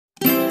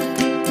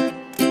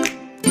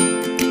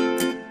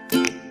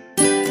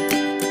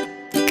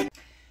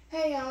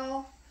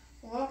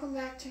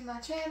to my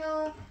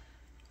channel.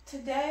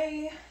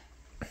 Today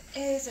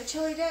is a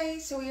chilly day,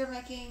 so we are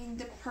making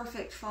the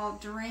perfect fall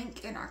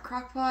drink in our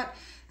crock pot.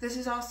 This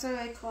is also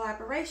a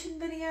collaboration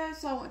video,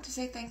 so I want to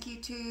say thank you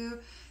to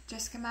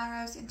Jessica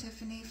Myros and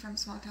Tiffany from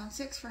Small Town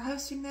 6 for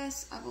hosting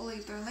this. I will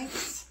leave their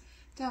links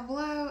down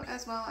below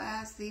as well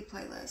as the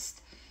playlist.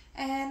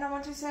 And I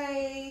want to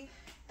say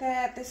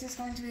that this is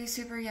going to be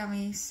super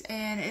yummy,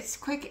 and it's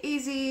quick,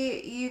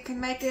 easy. You can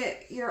make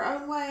it your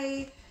own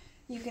way.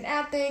 You can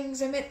add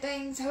things, omit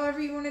things,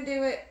 however you want to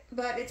do it,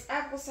 but it's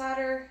apple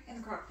cider in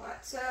the crock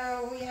pot.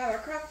 So we have our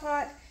crock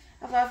pot.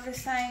 I love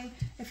this thing.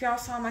 If y'all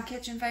saw my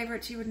kitchen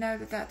favorites, you would know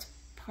that that's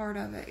part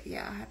of it.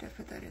 Yeah, I had to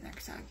put that in there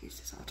because I use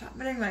this all the time.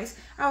 But anyways,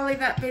 I'll leave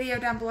that video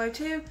down below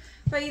too.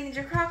 But you need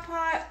your crock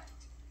pot.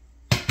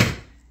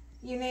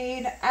 You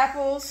need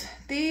apples.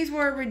 These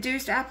were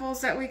reduced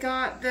apples that we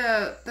got.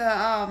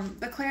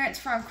 The clearance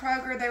from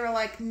Kroger, they were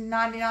like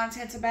 99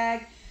 cents a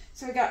bag.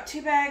 So we got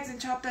 2 bags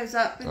and chopped those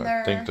up. And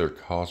I think they're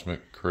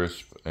Cosmic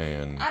Crisp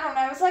and... I don't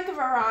know. It's like a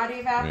variety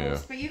of apples.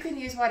 Yeah. But you can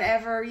use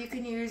whatever. You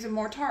can use a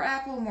more tart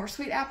apple, a more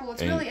sweet apple.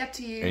 It's really up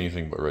to you.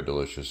 Anything but Red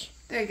Delicious.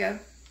 There you go.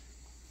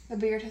 The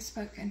beard has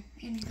spoken.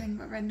 Anything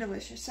but Red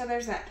Delicious. So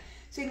there's that.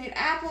 So you need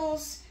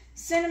apples,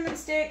 cinnamon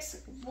sticks,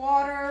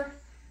 water,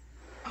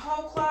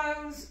 whole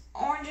cloves,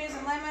 oranges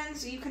and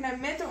lemons. You can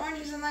omit the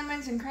oranges and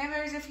lemons and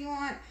cranberries if you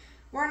want.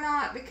 We're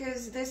not,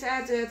 because this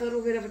adds a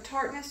little bit of a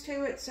tartness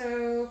to it.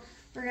 So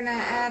we're going to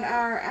add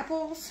our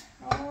apples.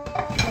 Oh,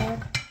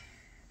 Lord.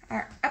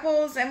 Our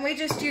apples. And we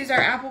just use our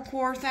apple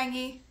core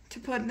thingy to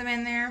put them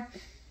in there.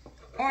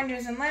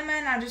 Oranges and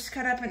lemon. I just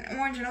cut up an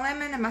orange and a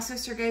lemon. And my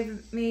sister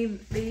gave me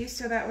these.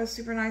 So that was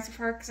super nice of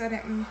her, because I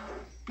didn't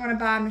want to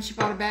buy them. And she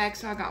bought a bag,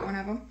 so I got one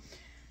of them.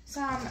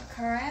 Some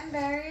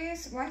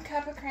cranberries. 1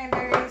 cup of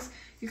cranberries.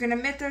 You can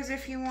omit those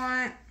if you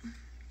want.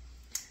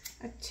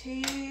 A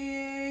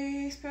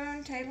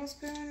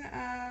tablespoon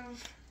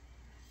of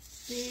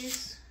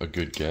these. A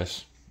good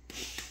guess.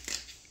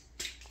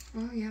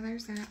 Oh yeah,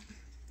 there's that.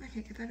 I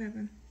can't get that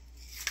open.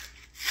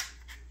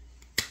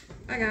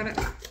 I got it.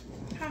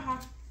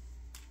 Haha.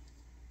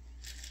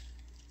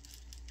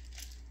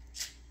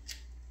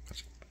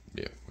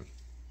 Yeah.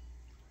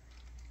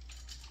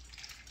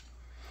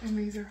 And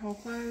these are whole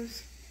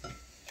cloves.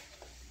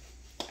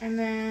 And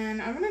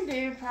then I'm gonna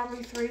do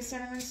probably 3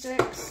 cinnamon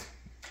sticks.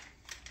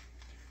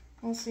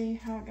 We'll see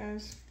how it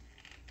goes.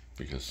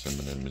 Because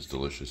cinnamon is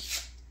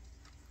delicious.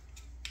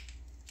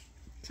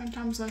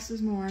 Sometimes less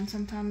is more, and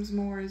sometimes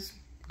more is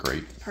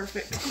great.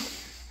 Perfect.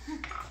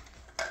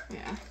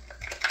 Yeah.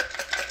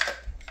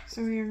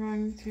 So we are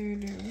going to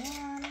do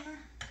 1.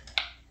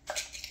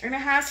 And it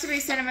has to be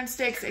cinnamon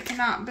sticks. It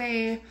cannot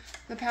be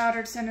the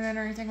powdered cinnamon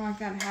or anything like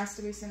that. It has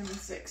to be cinnamon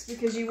sticks,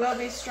 because you will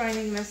be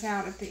straining this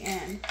out at the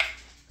end.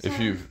 So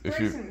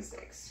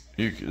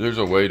there's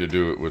a way to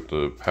do it with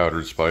the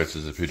powdered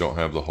spices. If you don't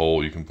have the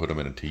whole, you can put them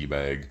in a tea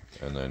bag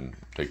and then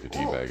take the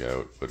tea bag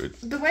out. But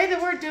the way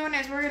that we're doing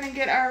is we're gonna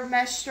get our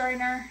mesh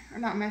strainer, or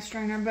not mesh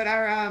strainer, but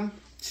our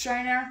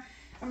strainer,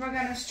 and we're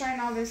gonna strain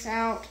all this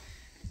out.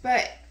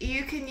 But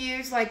you can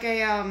use like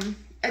a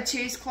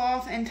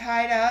cheesecloth and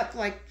tie it up,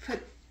 like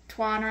put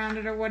twine around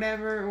it or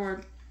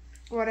whatever,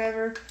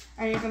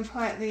 and you can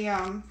put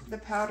the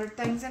powdered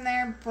things in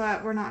there.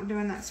 But we're not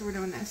doing that, so we're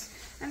doing this.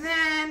 And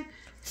then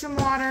some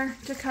water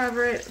to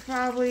cover it,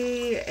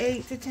 probably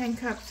 8 to 10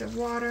 cups of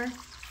water,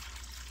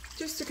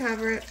 just to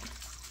cover it.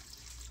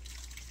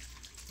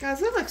 Guys,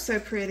 that looks so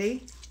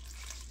pretty.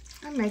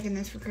 I'm making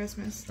this for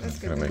Christmas. That's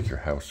good. It's gonna make your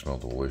house smell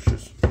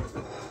delicious.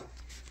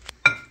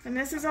 And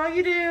this is all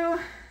you do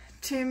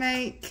to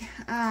make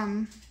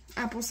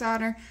apple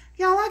cider.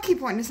 Y'all, I keep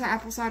wanting to say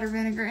apple cider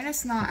vinegar, and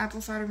it's not apple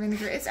cider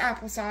vinegar, it's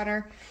apple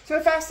cider. So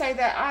if I say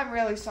that, I'm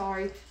really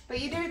sorry. But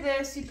you do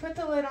this, you put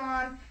the lid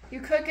on, you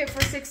cook it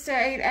for 6 to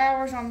 8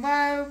 hours on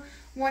low.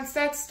 Once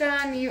that's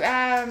done,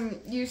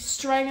 you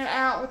strain it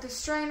out with the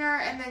strainer,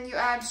 and then you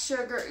add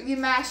sugar. You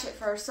mash it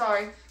first,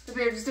 sorry. The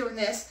beard is doing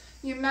this.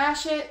 You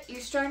mash it, you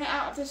strain it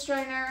out with the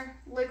strainer,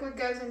 liquid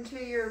goes into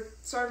your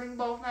serving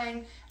bowl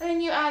thing, and then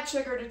you add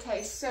sugar to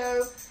taste.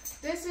 So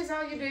this is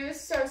all you do.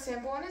 It's so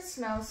simple, and it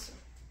smells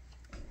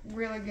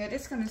really good.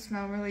 It's going to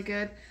smell really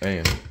good.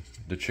 And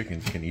the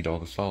chickens can eat all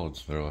the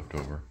solids that are left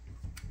over.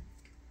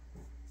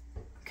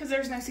 Because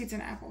there's no seeds in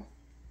apple.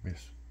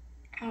 Yes.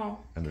 Oh.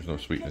 And there's no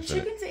sweetness in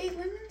it. Can chickens eat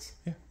lemons?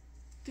 Yeah.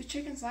 Do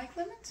chickens like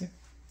lemons? Yeah.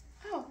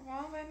 Oh,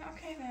 well then,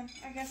 okay then.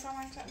 I guess I'll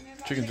learn something new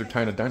about Chickens are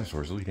tiny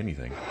dinosaurs. They'll eat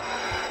anything.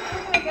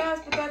 Okay guys,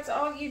 but that's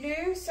all you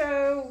do.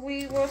 So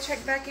we will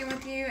check back in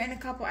with you in a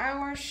couple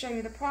hours, show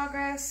you the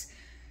progress,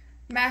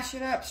 mash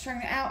it up, strain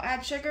it out,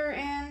 add sugar,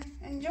 and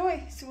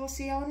enjoy. So we'll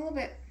see y'all in a little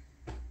bit.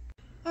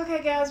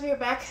 Okay guys, we are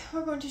back.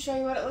 We're going to show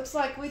you what it looks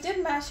like. We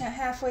did mash it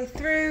halfway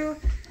through.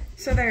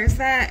 So there's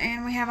that,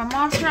 and we have a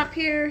monster up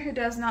here who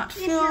does not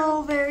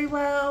feel very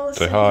well.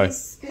 Say hi.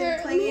 He's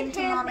been clinging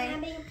to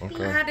mommy.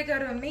 Okay. I had to go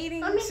to a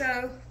meeting,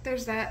 so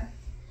there's that.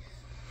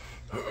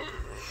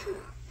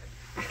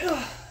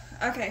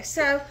 Okay,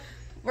 so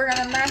we're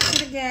gonna mash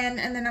it again,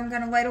 and then I'm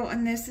gonna ladle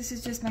in this. This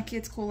is just my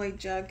kid's Kool-Aid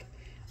jug.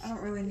 I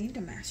don't really need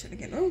to mash it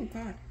again. Oh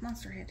God,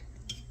 monster head.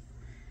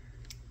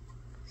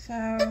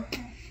 So,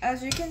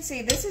 as you can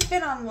see, this has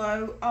been on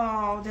low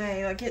all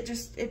day. Like it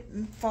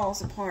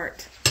falls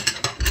apart.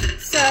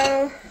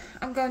 So,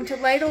 I'm going to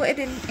ladle it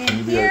in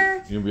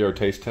here. You'll be our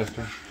taste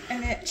tester?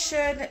 And it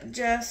should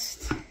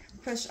just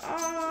push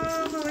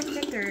all the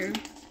liquid through.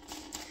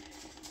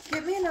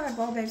 Get me another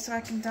bowl, babe, so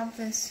I can dump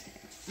this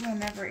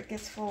whenever it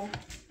gets full.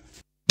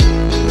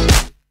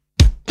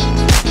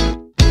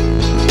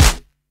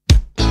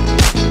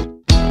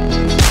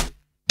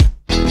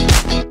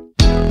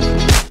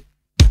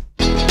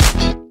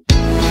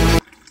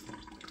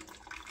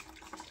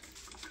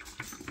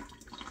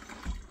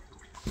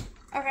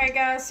 Okay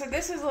guys, so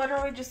this is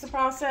literally just the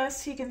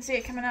process. You can see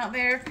it coming out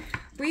there.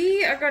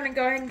 We are going to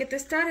go ahead and get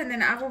this done, and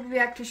then I will be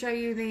back to show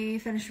you the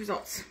finished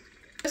results.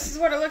 This is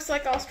what it looks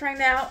like all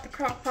strained out. The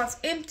crock pot's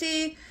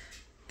empty.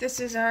 This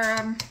is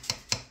our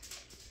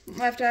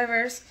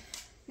leftovers.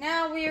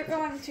 Now we are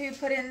going to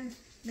put in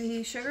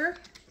the sugar.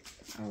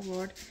 Oh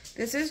Lord.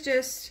 This is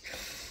just...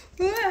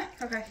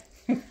 okay.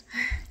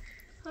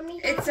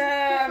 It's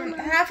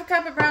half a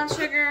cup of brown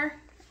sugar.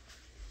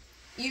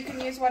 You can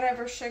use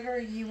whatever sugar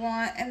you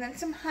want. And then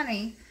some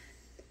honey.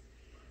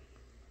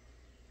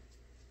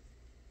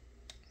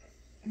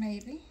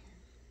 Maybe.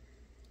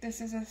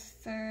 This is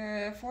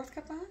a fourth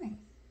cup of honey.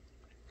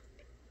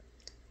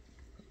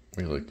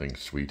 We like things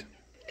sweet.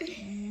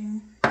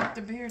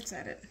 The beard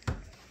said it.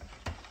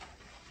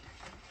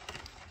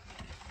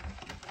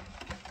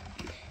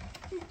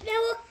 They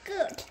look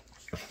good.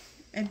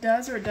 It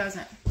does or it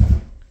doesn't?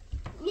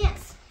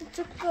 Yes, it's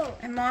a good.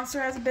 And Monster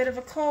has a bit of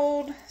a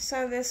cold,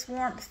 so this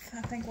warmth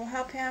I think will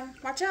help him.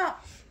 Watch out.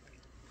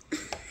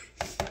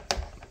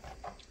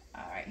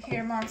 Alright,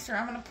 here Monster,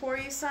 I'm going to pour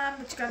you some,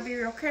 but you got to be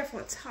real careful.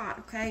 It's hot,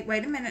 okay?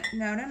 Wait a minute.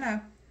 No, no, no.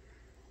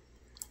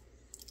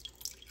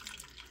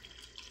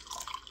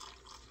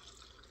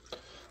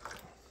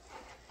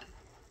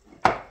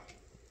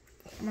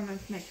 I'm going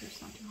to make sure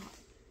it's not too hot.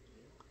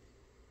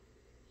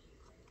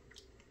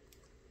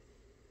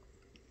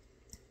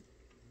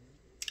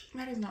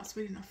 That is not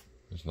sweet enough.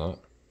 It's not?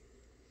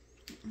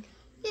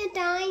 You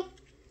die.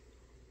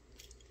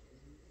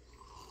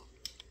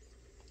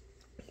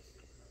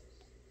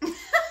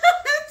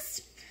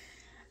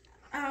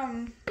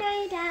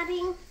 Hi,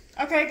 Daddy.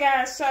 Okay,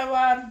 guys, so,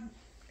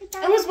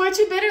 it was way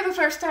too bitter the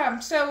first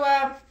time. So,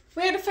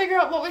 we had to figure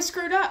out what we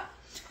screwed up.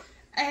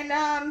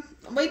 And,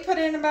 we put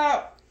in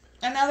about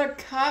another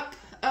cup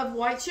of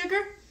white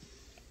sugar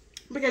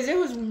because it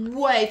was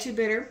way too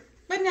bitter.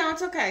 But now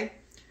it's okay.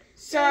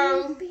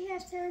 So,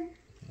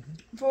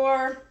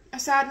 for a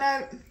side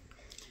note,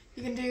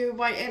 you can do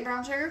white and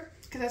brown sugar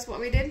because that's what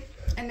we did.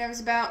 And there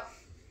was about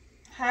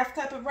half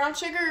cup of brown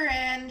sugar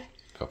and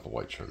a cup of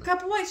white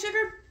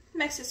sugar.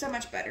 Makes it so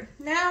much better.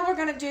 Now we're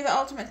going to do the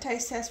ultimate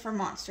taste test for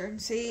Monster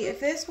and see if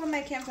this will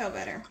make him feel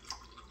better.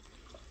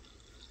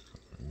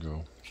 There you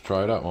go. Let's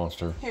try it out,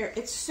 Monster. Here,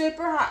 it's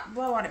super hot.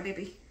 Blow on it,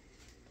 baby.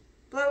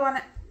 Blow on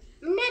it.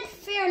 I'm not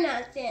feel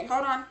nothing.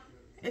 Hold on.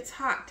 It's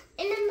hot.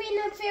 And I'm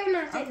not feel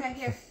nothing. Okay,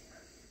 here.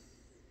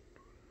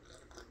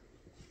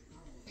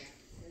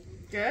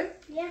 Good?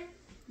 Yeah.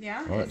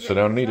 Yeah? Alright, sit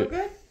down and eat it.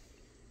 Good?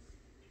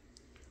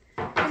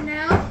 And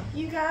now,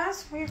 you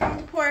guys, we're going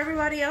to pour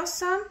everybody else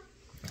some.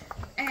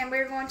 And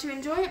we're going to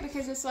enjoy it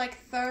because it's like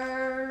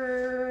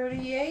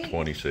 38?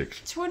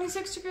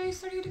 26 degrees,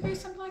 30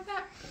 degrees, something like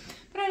that.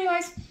 But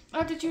anyways, I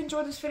hope that you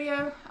enjoyed this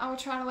video. I will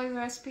try to leave the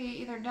recipe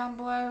either down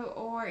below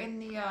or in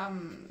the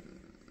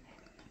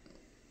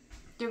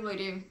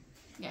doobly-doo.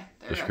 Yeah,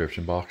 there we go.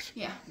 Description box.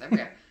 Yeah, there we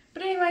go.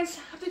 But anyways,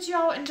 I hope that you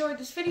all enjoyed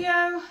this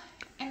video.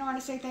 And I want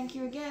to say thank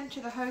you again to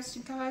the host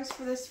and co-host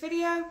for this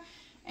video.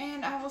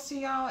 And I will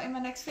see y'all in my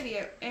next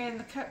video.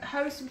 And the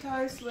host and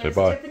co-host was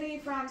Tiffany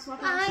from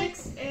Smoking on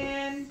 6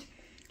 and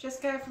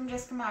Jessica from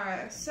Jessica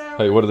Myro. So,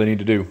 hey, what do they need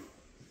to do?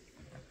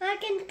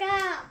 Like and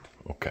subscribe.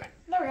 Okay.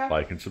 There we go.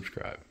 Like and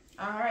subscribe.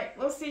 Alright,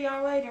 we'll see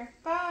y'all later.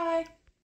 Bye.